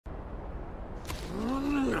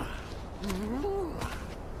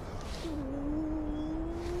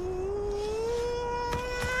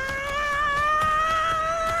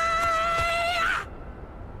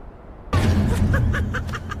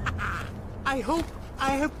hope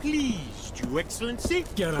I have pleased you, Excellency.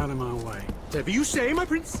 Get out of my way. Whatever you say, my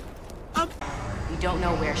prince. We don't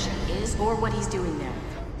know where Shay is or what he's doing there.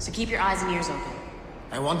 So keep your eyes and ears open.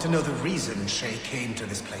 I want to know the reason Shay came to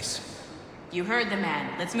this place. You heard the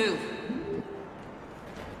man. Let's move.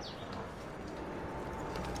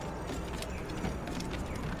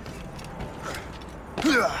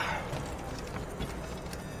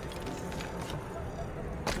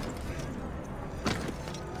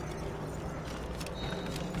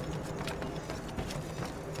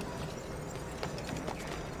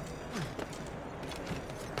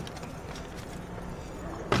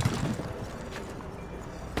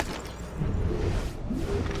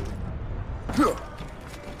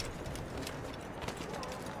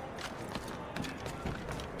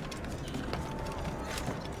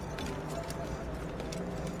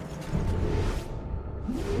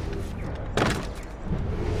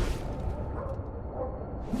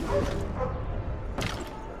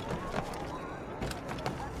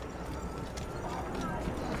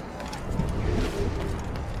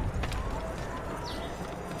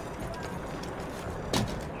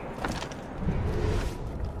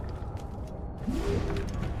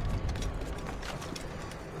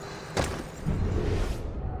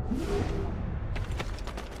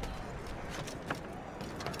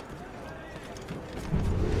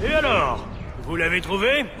 Et alors? Vous l'avez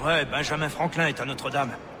trouvé? Ouais, Benjamin Franklin est à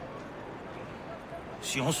Notre-Dame.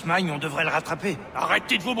 Si on se magne, on devrait le rattraper.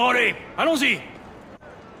 Arrêtez de vous branler! Allons-y!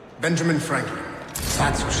 Benjamin Franklin.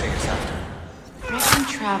 That's who Shay is after. Franklin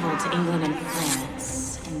traveled to England and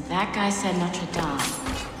France, and that guy said Notre Dame.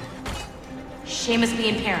 Shay must be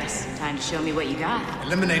in Paris. Time to show me what you got.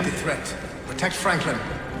 Eliminate the threat. Protect Franklin.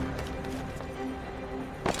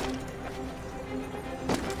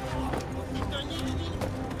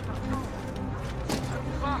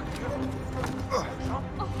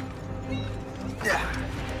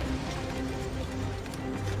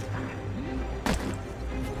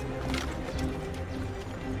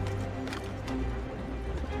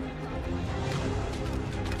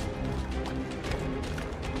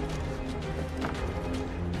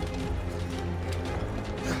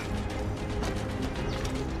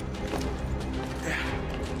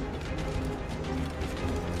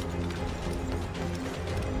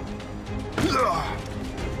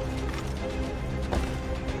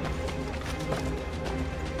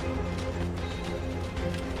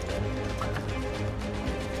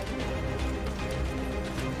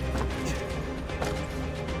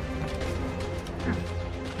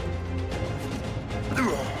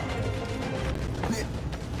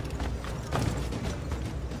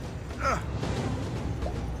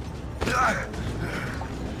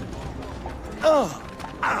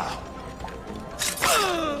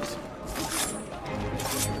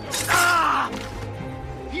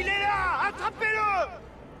 Il est là! Attrapez-le!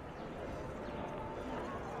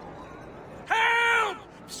 Help!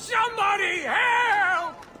 Somebody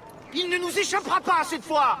help! Il ne nous échappera pas cette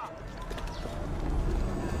fois!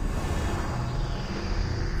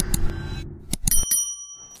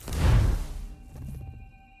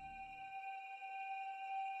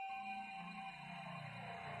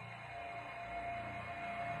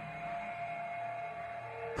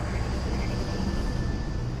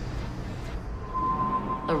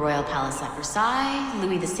 The Royal Palace at Versailles,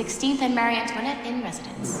 Louis XVI and Marie Antoinette in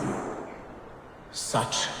residence.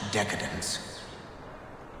 Such decadence.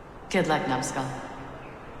 Good luck, numbskull.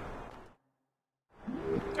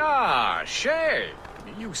 Ah, Shay!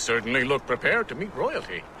 You certainly look prepared to meet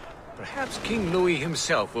royalty. Perhaps King Louis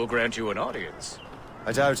himself will grant you an audience.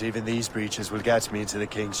 I doubt even these breaches will get me into the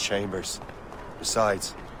King's chambers.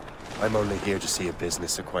 Besides, I'm only here to see a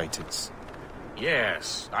business acquaintance.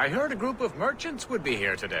 Yes, I heard a group of merchants would be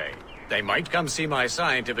here today. They might come see my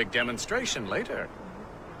scientific demonstration later.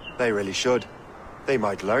 They really should. They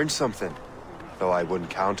might learn something, though I wouldn't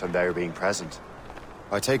count on their being present.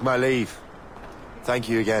 I take my leave. Thank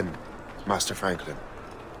you again, Master Franklin.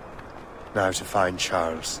 Now to find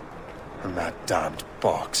Charles and that damned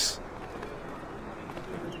box.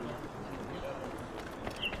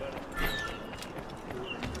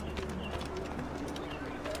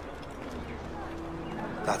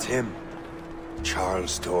 That's him.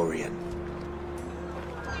 Charles Dorian.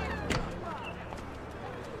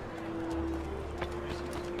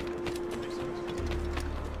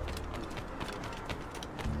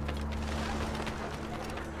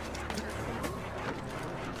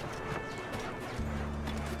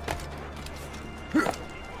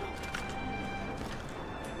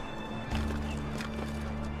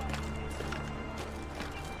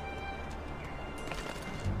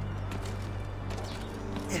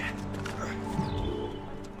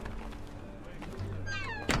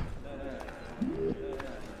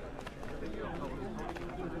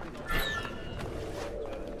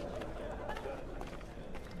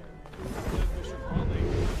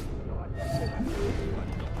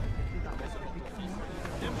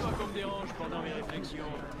 pendant mes réflexions.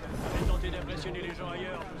 J'ai tenté d'impressionner les gens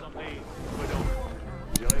ailleurs, je vous en prie. Prenons.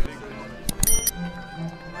 J'ai rêvé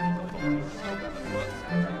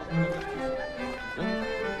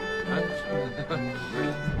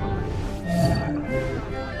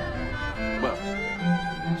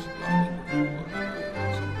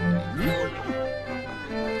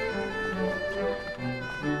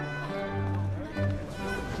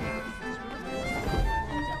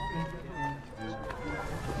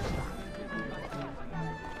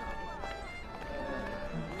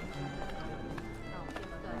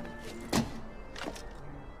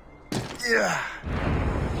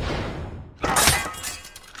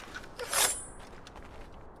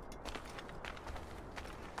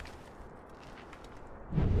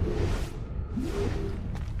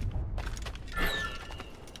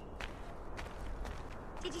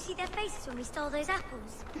Did you see their faces when we stole those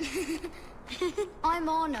apples? I'm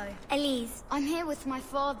Arno. Elise. I'm here with my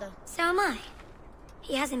father. So am I.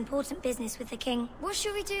 He has important business with the king. What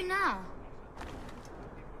should we do now?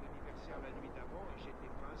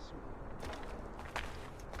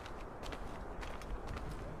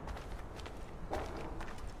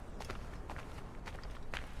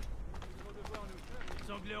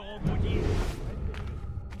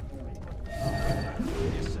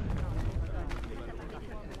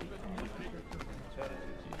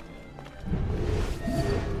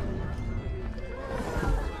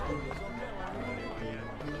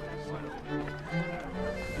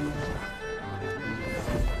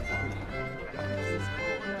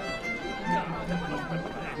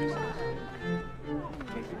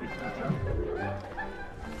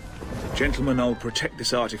 Gentlemen, I'll protect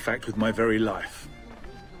this artifact with my very life.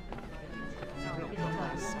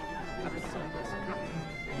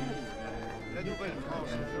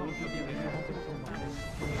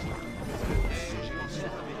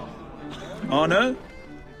 Arno?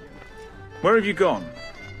 Where have you gone?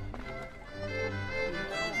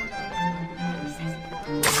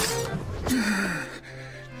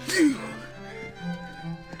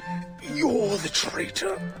 You're the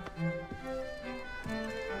traitor.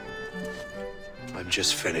 I'm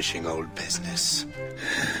just finishing old business.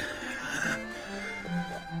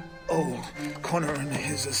 Oh, Connor and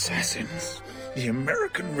his assassins. The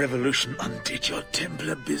American Revolution undid your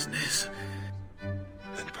Templar business.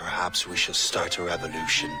 Then perhaps we shall start a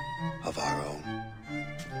revolution of our own.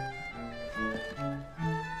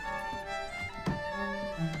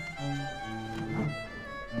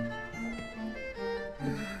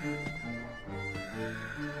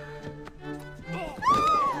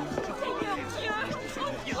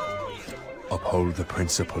 Uphold the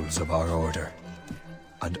principles of our order,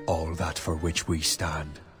 and all that for which we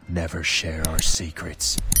stand. Never share our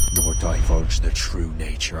secrets, nor divulge the true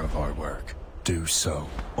nature of our work. Do so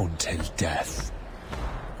until death,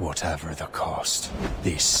 whatever the cost.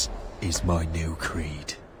 This is my new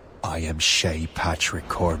creed. I am Shay Patrick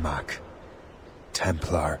Cormac,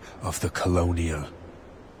 Templar of the Colonial,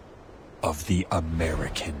 of the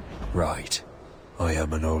American right. I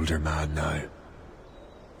am an older man now,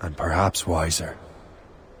 and perhaps wiser.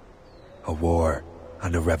 A war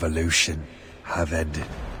and a revolution have ended,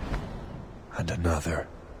 and another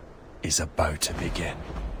is about to begin.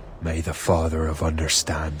 May the Father of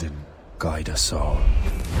Understanding guide us all.